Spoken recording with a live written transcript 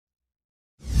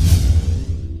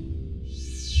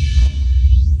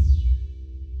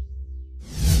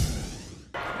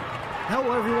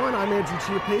Hello everyone, I'm Andrew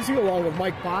Chiappazzi along with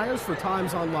Mike Bires for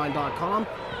TimesOnline.com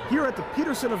here at the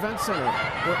Petersen Event Center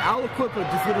where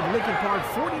Aliquippa defeated Lincoln Park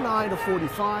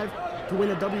 49-45 to win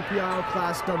the WPIAL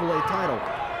Class AA title.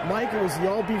 Mike, it was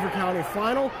the all-Beaver County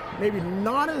final, maybe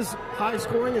not as high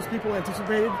scoring as people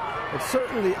anticipated, but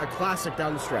certainly a classic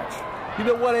down the stretch. You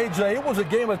know what, AJ, it was a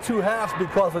game of two halves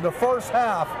because in the first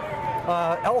half,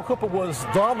 Aliquippa was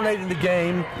dominating the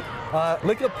game.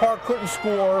 Lincoln Park couldn't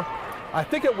score. I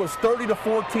think it was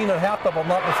 30-14 at half, if I'm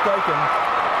not mistaken.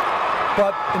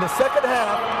 But in the second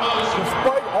half,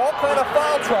 despite all kind of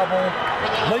foul trouble,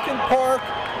 Lincoln Park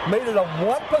made it a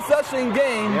one-possession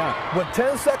game with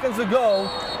 10 seconds to go.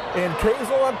 And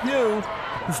Kazor Pugh,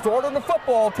 who started on the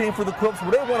football team for the Clips,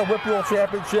 when they won a WPIAL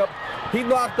championship, he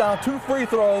knocked down 2 free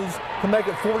throws to make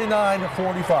it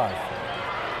 49-45.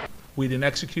 We didn't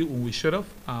execute when we should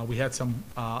have. We had some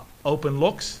open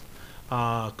looks.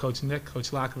 Coach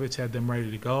Lakovich had them ready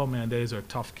to go. Man, these are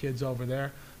tough kids over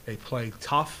there. They play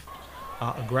tough,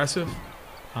 aggressive,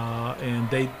 and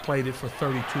they played it for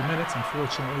 32 minutes.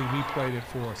 Unfortunately, we played it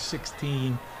for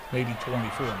 16, maybe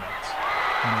 24 minutes.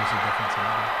 And there's a difference in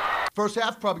that. First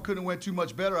half probably couldn't have went too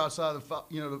much better outside of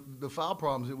the foul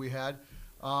problems that we had.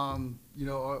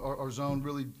 Our zone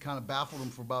really kind of baffled them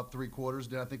for about 3 quarters.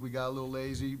 Then I think we got a little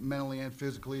lazy mentally and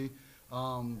physically.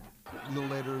 A little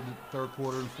later, the third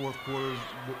quarter and fourth quarter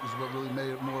is what really made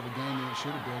it more of a game than it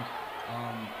should have been.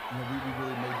 We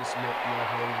really made this more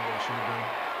harder than what it should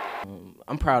have been.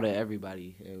 I'm proud of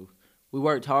everybody. We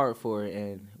worked hard for it,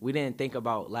 and we didn't think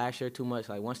about last year too much.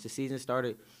 Like, once the season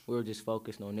started, we were just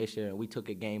focused on this year, and we took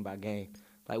it game by game.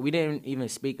 Like, we didn't even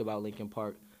speak about Lincoln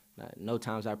Park. No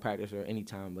times I practiced or any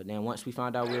time. But then once we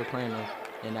found out we were playing them,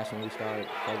 then that's when we started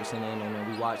focusing in on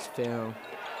them. We watched film.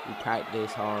 We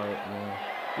practiced hard. And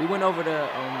we went over the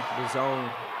zone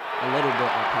a little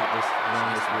bit at practice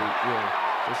around this week. Yeah,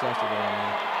 just yesterday.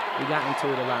 Man. We got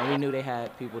into it a lot. And we knew they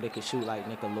had people that could shoot like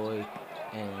Nick Lloyd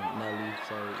and Nelly.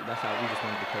 So that's how we just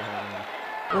wanted to play hard on them.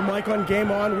 Well, Mike, on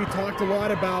Game On, we talked a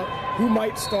lot about who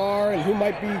might star and who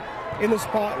might be in the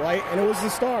spotlight, and it was the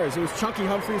stars. It was Chucky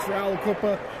Humphreys for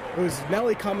Aliquippa. It was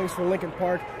Nellie Cummings for Lincoln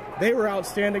Park. They were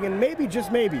outstanding, and maybe,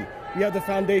 just maybe, we have the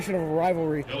foundation of a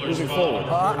rivalry moving forward.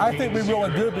 I think we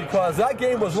really do, because that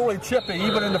game was really chippy,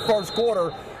 even in the first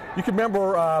quarter. You can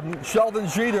remember Sheldon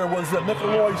Jeter was Nick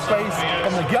Lloyd's face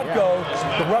from the get-go.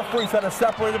 The referees had to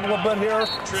separate him a little bit here.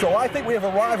 So I think we have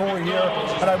a rivalry here.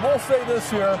 And I will say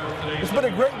this here, it's been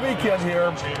a great weekend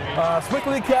here.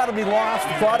 Swickley Academy lost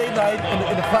Friday night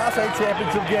in the Class A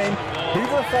championship game.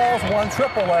 Beaver Falls won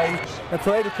AAA. And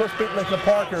today the Clips beat Lincoln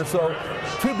Parker. So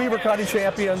 2 Beaver County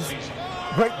champions.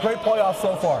 Great playoffs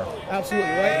so far.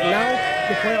 Absolutely right. Now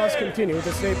the playoffs continue with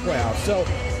the state playoffs. So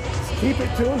keep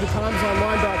it tuned to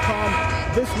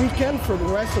TimesOnline.com this weekend for the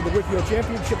rest of the WPIAL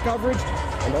Championship coverage,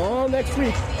 and all next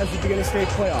week as we begin the state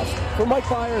playoffs. For Mike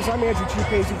Bires, I'm Andrew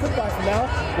Chiappazzi. Goodbye for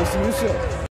now. We'll see you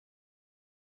soon.